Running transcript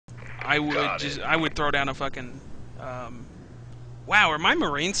I would throw down a fucking, wow, are my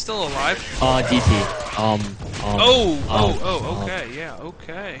Marines still alive? DT. Okay, yeah,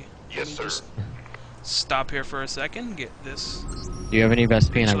 okay. Yes, sir. Just stop here for a second, get this Do you have any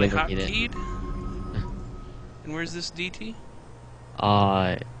recipe? And I actually really need it. hotkeyed. And where's this DT?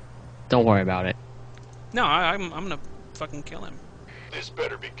 Don't worry about it. No, I'm gonna fucking kill him. This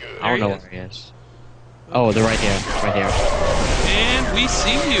better be good. I don't know where he is. Oh, they're right here. Right here. And we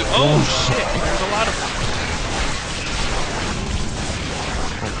see you. Oh shit, there's a lot of them.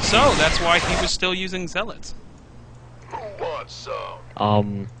 So, that's why he was still using zealots. Who wants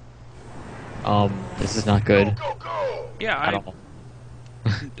some? This is not good. Go, go, go. Yeah, At all.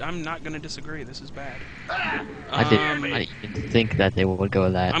 I'm not gonna disagree. This is bad. I didn't even think that they would go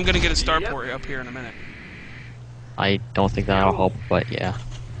that. I'm gonna get a starport up here in a minute. I don't think that'll help, but yeah.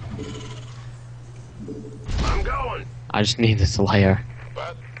 I'm going. I just need this layer.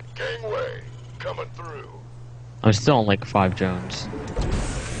 But gangway coming through. I'm still on like 5 drones.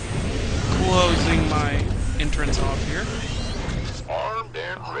 Closing my entrance off here. Armed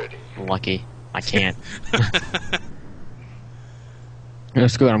and ready. Lucky. I can't.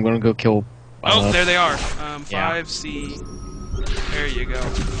 That's good. I'm gonna go kill. Oh, there they are. Yeah. 5C. There you go.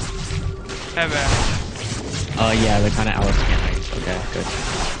 Have at it. Yeah, they're kind of out of scanners. Okay, good.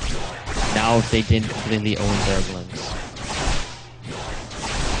 Now if they didn't completely own Zerglings.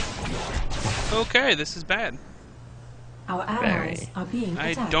 Okay, this is bad. Our allies are being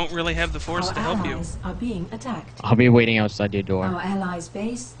attacked. I don't really have the force to help you. Our allies are being attacked. I'll be waiting outside your door Our allies'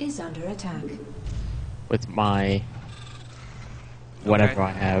 base is under attack. with my whatever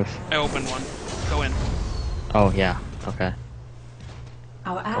I have. I opened one. Go in. Oh yeah. Okay.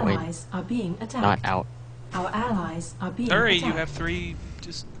 Our wait. allies are being attacked. Not out. Our allies are being Hurry, attacked. you have 3.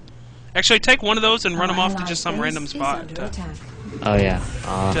 Just actually take one of those and run them Our off to allies' just some base random is spot under to, attack. Oh yeah.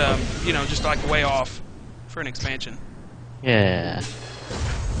 you know, just like way off for an expansion. Yeah.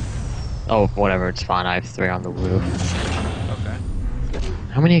 Oh, whatever. It's fine. I have 3 on the roof. Okay.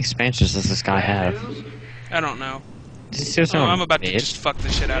 How many expansions does this guy have? I don't know. Seriously, Oh, I'm about to mid? just fuck the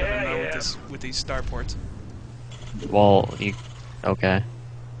shit out of him though with these starports. Well, you. Okay.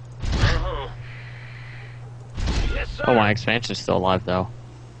 Yes, sir. Oh, my expansion's still alive though.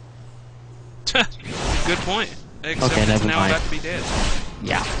 Good point. Except Okay, it's never now mind. about to be dead.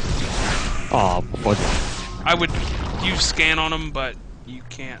 Yeah. Oh, what? I would use scan on him, but you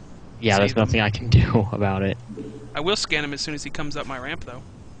can't. Yeah, there's save him. nothing I can do about it. I will scan him as soon as he comes up my ramp, though.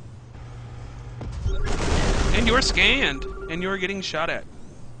 And you're scanned, and you're getting shot at.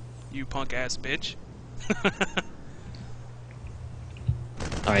 You punk-ass bitch.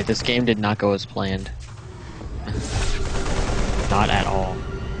 Alright, this game did not go as planned. Not at all.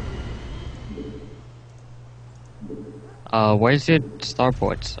 Where's your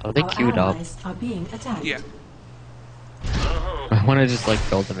starports? Are they Our queued up? allies are being attacked. Yeah. I want to just like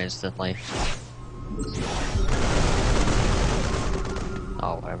build them instantly.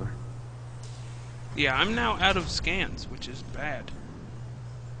 Oh, whatever. Yeah, I'm now out of scans, which is bad.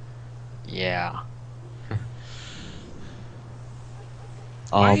 Yeah.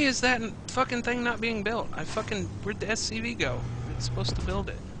 Why is that fucking thing not being built? Where'd the SCV go? It's supposed to build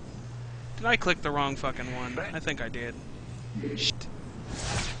it. Did I click the wrong fucking one? I think I did. Shit.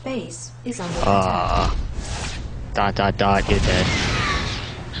 Base is under attack. You're dead.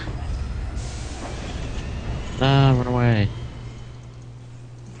 Nah, run away.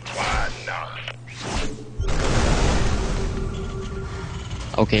 Why not?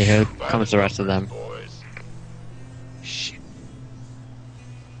 Okay, here comes the rest of them. Boys. Shit.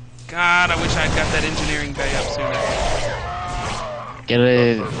 God, I wish I'd got that engineering bay up sooner. Get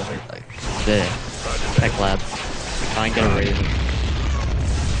the tech lab. Try and get a raise.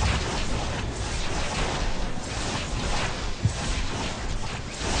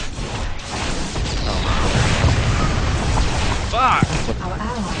 Fuck! Our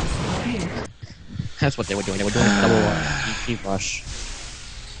allies are being That's what they were doing. They were doing a double EP rush.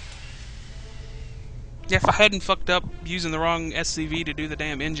 Yeah, if I hadn't fucked up using the wrong SCV to do the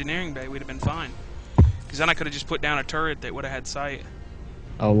damn engineering bay, we'd have been fine. Because then I could have just put down a turret that would have had sight.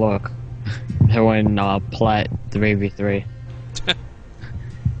 Oh look, they're in Plat 3v3.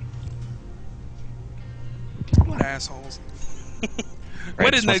 What assholes. Why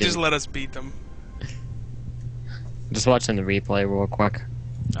Right, didn't they just just let us beat them? Just watching the replay real quick.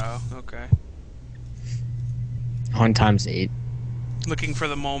 Oh, okay. 1x8. Looking for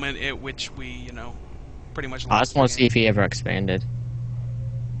the moment at which we, you know, pretty much I lost just want the to see game. if he ever expanded.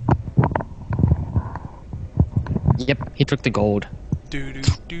 Yep, he took the gold. Do do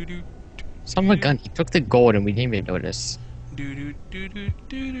do do. Son of a gun, he took the gold and we didn't even notice. Do do do do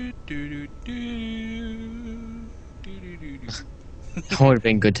do do do do. That would have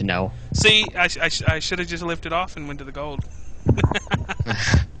been good to know. See, I should have just lifted off and went to the gold.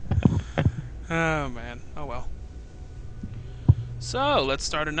 Oh man. Oh well. So let's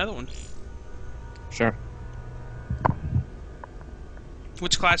start another one. Sure.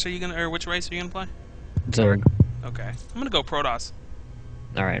 Which class are you gonna, or which race are you gonna play? Zerg. Okay, I'm gonna go Protoss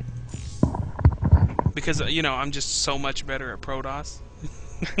Alright. because you know I'm just so much better at Protoss.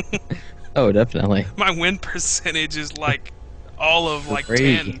 Oh, definitely. My win percentage is like all of like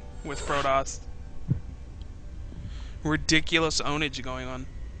Great. 10 with Protoss. Ridiculous ownage going on.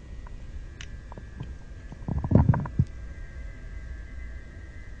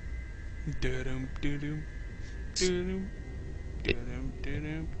 Do-dum, do-dum, do-dum, do-dum,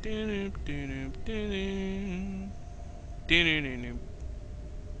 do-dum, do-dum, do-dum, do-dum, do-dum.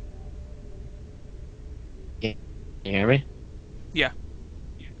 Can you hear me? Yeah,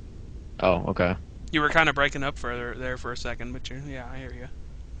 Oh, okay. you were kind of breaking up further there for a second, but you're, yeah, I hear you.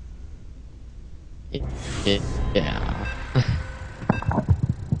 Yeah.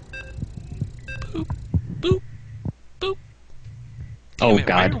 Boop, boop, boop. Oh, Damn it,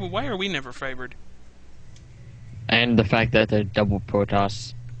 God. Why are we never favored? And the fact that they're double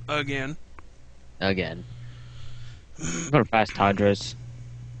Protoss Again. again. I'm gonna fast Hydras.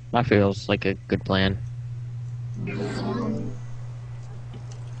 That feels like a good plan.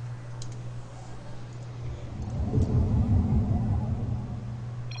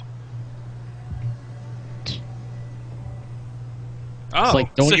 Oh, It's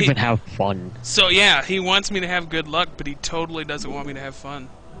like, don't so even have fun. So yeah, he wants me to have good luck, but he totally doesn't want me to have fun.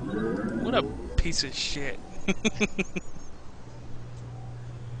 What a piece of shit.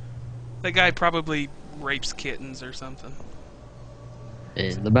 That guy probably rapes kittens or something.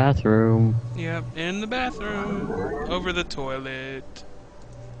 In the bathroom. Yep, in the bathroom, over the toilet,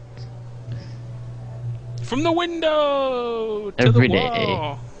 from the window to Every the day,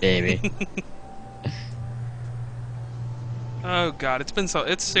 wall. baby. Oh god,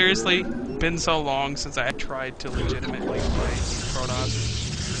 it's seriously been so long since I tried to legitimately play Protoss.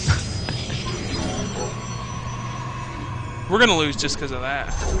 We're gonna lose just because of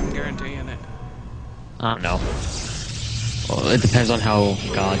that. I'm guaranteeing it. I don't know. Well, it depends on how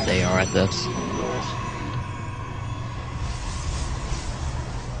god they are at this.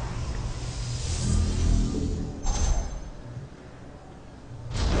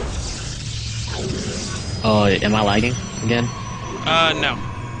 Oh, am I lagging again? No.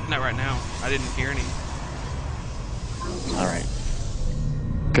 Not right now. I didn't hear any. Alright.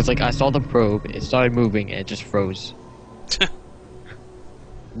 Because, like, I saw the probe, it started moving, and it just froze.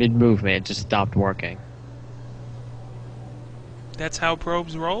 Mid-movement, it just stopped working. That's how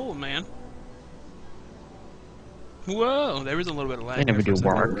probes roll, man. Whoa, there was a little bit of lag. They never there do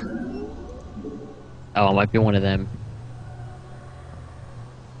for a second. work. Oh, it might be one of them.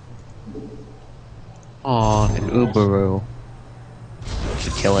 Aw, an Uberu.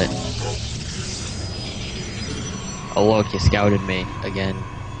 Should kill it. Oh look, you scouted me again.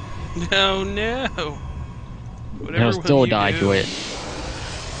 No, no. Whatever And I'll still will you die do? to it.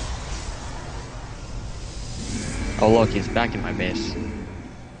 Oh look, he's back in my base. Yeah,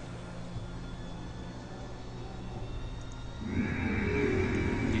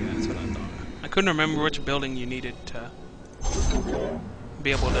 that's what I thought. I couldn't remember which building you needed to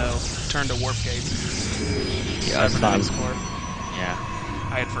be able to turn to warp gates. Yeah, that's not... Score. Yeah.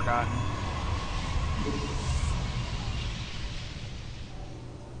 I had forgotten.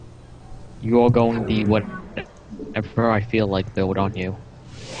 You all going the whatever I feel like build on you.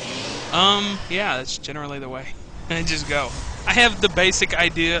 Yeah, that's generally the way. I just go. I have the basic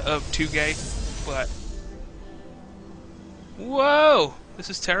idea of 2K, but... Whoa! This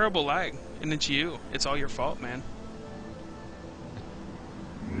is terrible lag. And it's you. It's all your fault, man.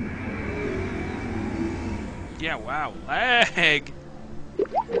 Yeah, wow. Lag!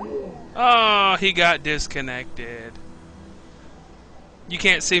 Oh, he got disconnected. You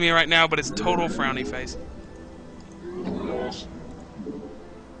can't see me right now, but it's total frowny face.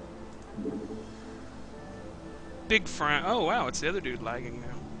 Big frown. Oh, wow, it's the other dude lagging now.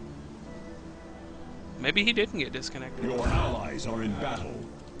 Maybe he didn't get disconnected. Your allies are in battle.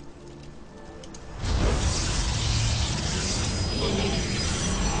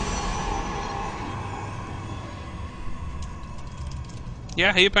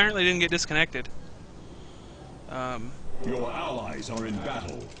 Yeah, he apparently didn't get disconnected. Your allies are in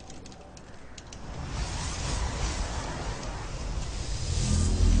battle.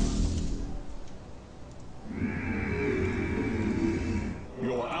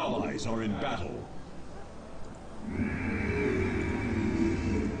 Your allies are in battle.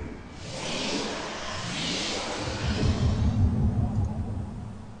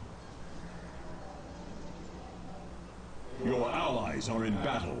 Your allies are in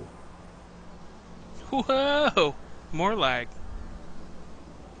battle. Whoa! More lag.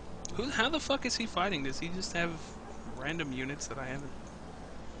 How the fuck is he fighting? Does he just have random units that I haven't...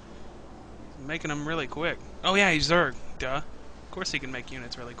 Making them really quick. Oh yeah, he's Zerg. Duh. Of course he can make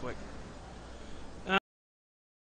units really quick.